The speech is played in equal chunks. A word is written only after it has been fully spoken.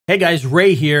Hey guys,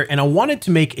 Ray here, and I wanted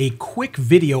to make a quick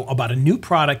video about a new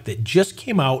product that just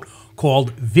came out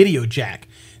called VideoJack.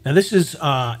 Now this is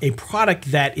a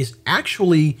product that is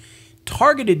actually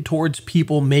targeted towards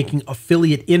people making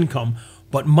affiliate income,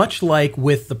 but much like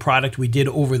with the product we did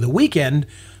over the weekend,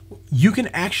 you can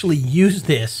actually use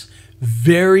this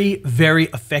very, very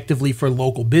effectively for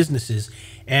local businesses.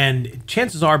 And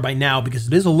chances are by now, because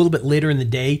it is a little bit later in the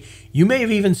day, you may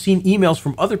have even seen emails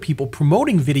from other people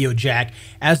promoting VideoJack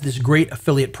as this great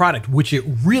affiliate product, which it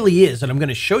really is. And I'm going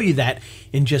to show you that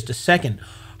in just a second.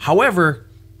 However,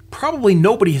 probably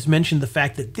nobody has mentioned the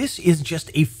fact that this is just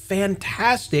a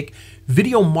fantastic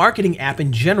video marketing app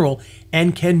in general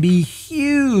and can be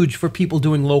huge for people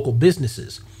doing local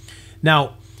businesses.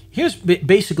 Now, here's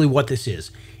basically what this is.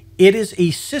 It is a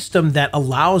system that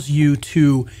allows you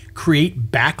to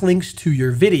create backlinks to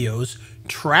your videos,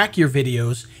 track your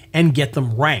videos, and get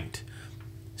them ranked.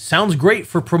 Sounds great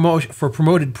for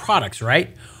promoted products,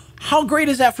 right? How great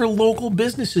is that for local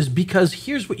businesses? Because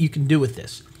here's what you can do with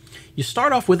this. You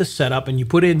start off with a setup and you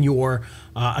put in your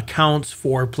accounts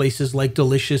for places like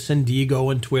Delicious and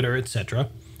Digo and Twitter, etc.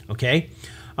 Okay?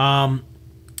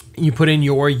 You put in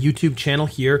your YouTube channel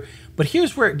here, but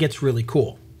here's where it gets really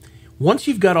cool. Once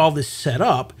you've got all this set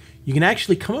up, you can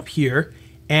actually come up here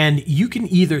and you can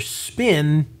either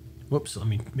spin, whoops, let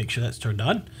me make sure that's turned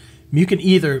on. You can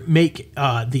either make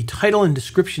the title and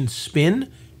description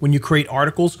spin when you create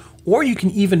articles, or you can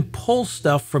even pull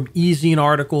stuff from eZine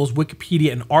articles,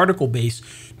 Wikipedia, and Article Base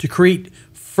to create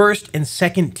first and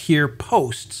second tier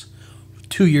posts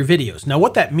to your videos. Now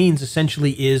what that means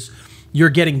essentially is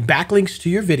you're getting backlinks to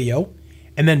your video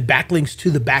and then backlinks to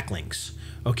the backlinks,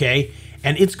 okay?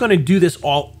 And it's going to do this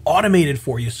all automated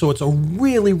for you. So it's a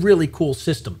really, really cool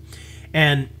system.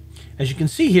 And as you can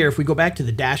see here, if we go back to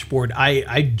the dashboard,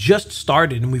 I just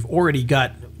started and we've already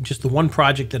got just the one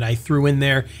project that I threw in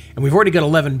there. And we've already got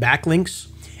 11 backlinks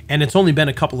and it's only been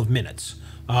a couple of minutes.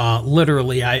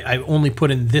 Literally, I only put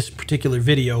in this particular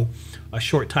video a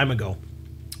short time ago.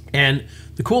 And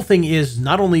the cool thing is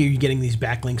not only are you getting these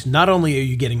backlinks, not only are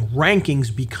you getting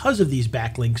rankings because of these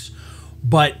backlinks,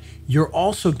 but you're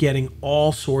also getting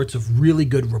all sorts of really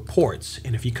good reports.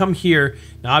 And if you come here,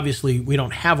 now obviously we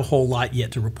don't have a whole lot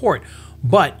yet to report,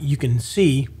 but you can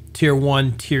see tier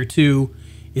 1, tier 2,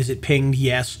 is it pinged?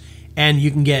 Yes. And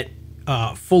you can get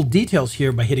full details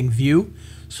here by hitting view.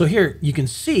 So here you can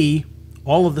see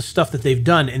all of the stuff that they've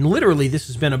done. And literally this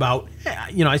has been about,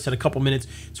 I said a couple minutes.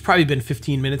 It's probably been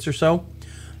 15 minutes or so.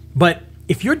 But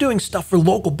if you're doing stuff for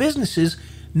local businesses,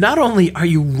 not only are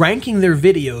you ranking their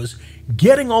videos,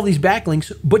 getting all these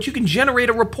backlinks, but you can generate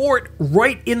a report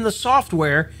right in the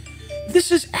software.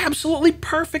 This is absolutely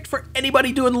perfect for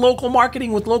anybody doing local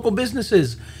marketing with local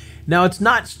businesses. Now it's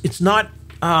not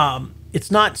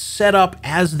set up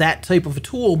as that type of a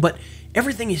tool, but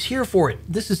everything is here for it.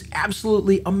 This is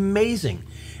absolutely amazing.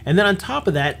 And then on top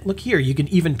of that, look here, you can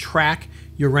even track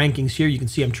your rankings here. You can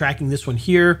see I'm tracking this one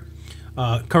here.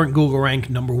 Current Google rank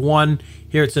 #1.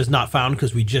 Here it says not found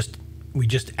because we just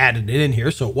added it in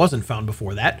here, so it wasn't found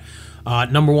before that.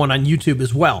 #1 on YouTube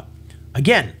as well.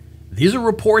 Again, these are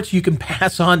reports you can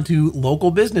pass on to local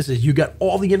businesses. You got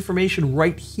all the information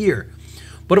right here.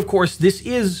 But of course, this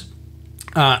is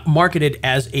marketed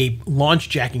as a launch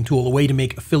jacking tool, a way to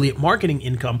make affiliate marketing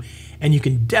income, and you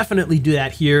can definitely do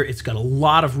that here. It's got a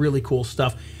lot of really cool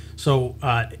stuff. So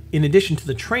in addition to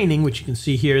the training, which you can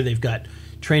see here, they've got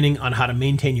training on how to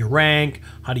maintain your rank,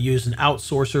 how to use an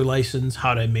outsourcer license,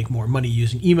 how to make more money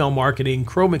using email marketing,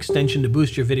 Chrome extension to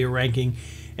boost your video ranking,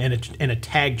 and a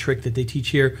tag trick that they teach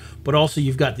here. But also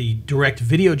you've got the direct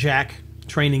VideoJack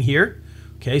training here.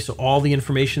 Okay, so all the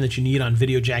information that you need on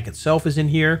VideoJack itself is in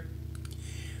here.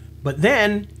 But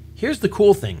then here's the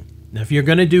cool thing. Now, if you're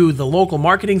going to do the local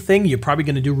marketing thing, you're probably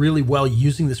going to do really well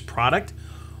using this product.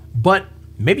 But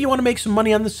maybe you want to make some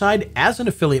money on the side as an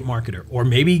affiliate marketer, or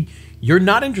maybe you're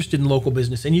not interested in local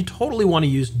business and you totally want to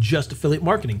use just affiliate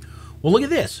marketing. Well, look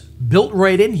at this. Built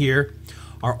right in here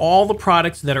are all the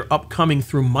products that are upcoming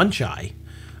through Muncheye.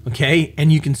 Okay,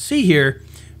 and you can see here,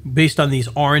 based on these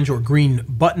orange or green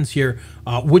buttons here,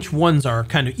 which ones are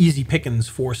kind of easy pickings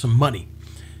for some money.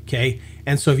 Okay,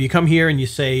 and so if you come here and you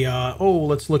say, oh,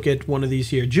 let's look at one of these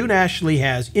here. June Ashley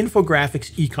has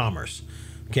infographics e-commerce.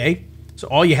 Okay, so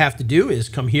all you have to do is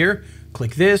come here,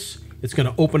 click this. It's going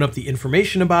to open up the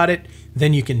information about it.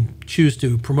 Then you can choose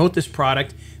to promote this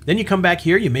product. Then you come back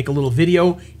here, you make a little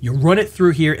video, you run it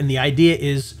through here, and the idea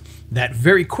is that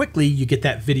very quickly you get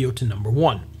that video to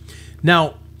 #1.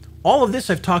 Now, all of this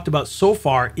I've talked about so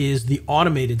far is the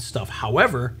automated stuff.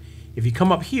 However, if you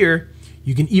come up here,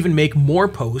 you can even make more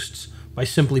posts by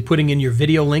simply putting in your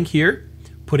video link here,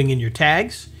 putting in your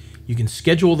tags. You can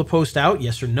schedule the post out,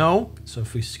 yes or no. So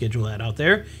if we schedule that out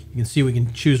there, you can see we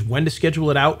can choose when to schedule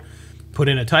it out, put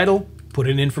in a title, put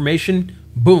in information,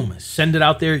 boom, send it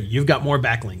out there. You've got more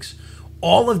backlinks.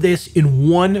 All of this in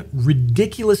one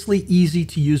ridiculously easy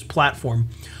to use platform.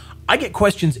 I get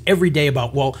questions every day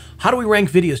about, well, how do we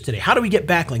rank videos today? How do we get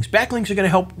backlinks? Backlinks are going to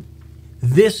help.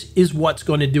 This is what's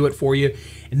going to do it for you.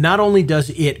 And not only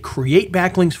does it create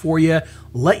backlinks for you,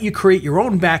 let you create your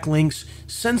own backlinks,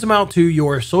 sends them out to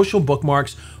your social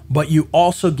bookmarks, but you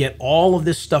also get all of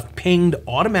this stuff pinged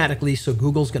automatically, so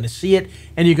Google's going to see it,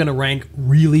 and you're going to rank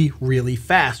really, really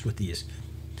fast with these.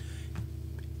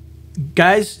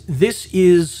 Guys, this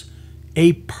is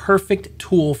a perfect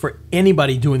tool for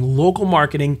anybody doing local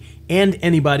marketing and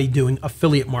anybody doing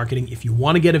affiliate marketing. If you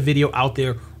want to get a video out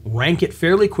there, rank it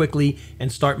fairly quickly,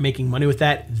 and start making money with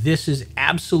that, this is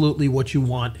absolutely what you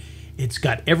want. It's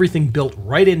got everything built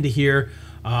right into here.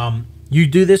 You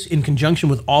do this in conjunction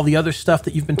with all the other stuff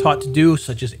that you've been taught to do,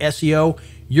 such as SEO,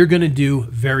 you're going to do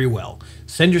very well.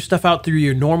 Send your stuff out through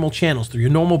your normal channels, through your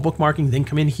normal bookmarking, then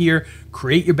come in here,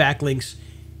 create your backlinks,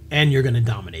 and you're going to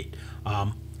dominate.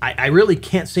 I really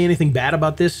can't say anything bad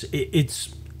about this.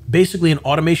 It's basically an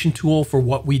automation tool for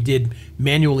what we did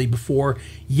manually before.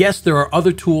 Yes, there are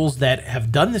other tools that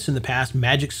have done this in the past,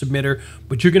 Magic Submitter,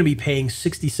 but you're going to be paying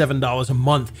 $67 a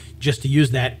month just to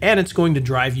use that, and it's going to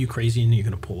drive you crazy, and you're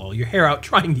going to pull all your hair out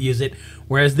trying to use it.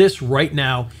 Whereas this right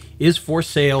now is for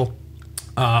sale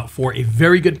for a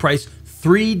very good price,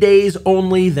 3 days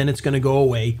only, then it's going to go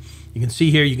away. You can see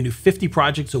here you can do 50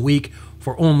 projects a week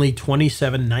for only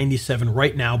 $27.97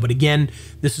 right now. But again,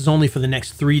 this is only for the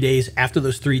next 3 days. After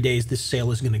those 3 days, this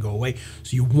sale is going to go away.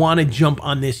 So you want to jump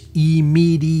on this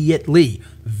immediately.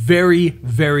 Very,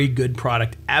 very good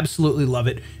product. Absolutely love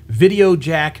it.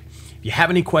 VideoJack. If you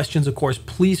have any questions, of course,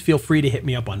 please feel free to hit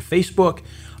me up on Facebook.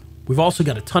 We've also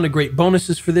got a ton of great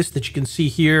bonuses for this that you can see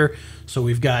here. So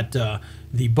we've got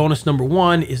the bonus number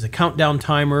 1 is the countdown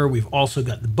timer. We've also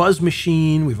got the buzz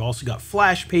machine. We've also got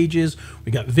flash pages.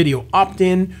 We've got video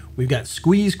opt-in. We've got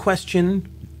squeeze question.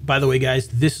 By the way, guys,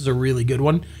 this is a really good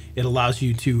one. It allows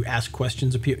you to ask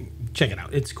questions. Check it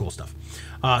out. It's cool stuff.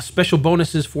 Special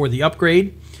bonuses for the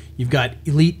upgrade. You've got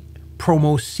elite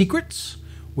promo secrets.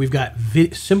 We've got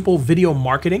simple video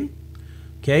marketing.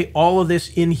 Okay, all of this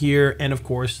in here, and of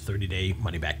course, 30-day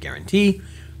money-back guarantee.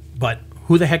 But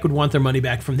who the heck would want their money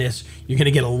back from this? You're going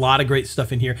to get a lot of great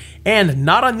stuff in here. And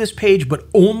not on this page, but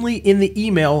only in the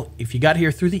email. If you got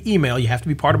here through the email, you have to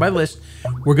be part of my list.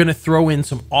 We're going to throw in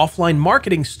some offline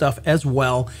marketing stuff as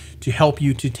well to help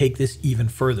you to take this even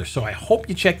further. So I hope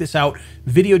you check this out.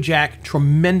 VideoJack,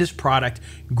 tremendous product,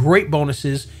 great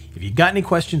bonuses. If you got any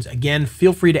questions, again,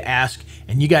 feel free to ask.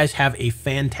 And you guys have a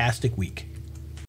fantastic week.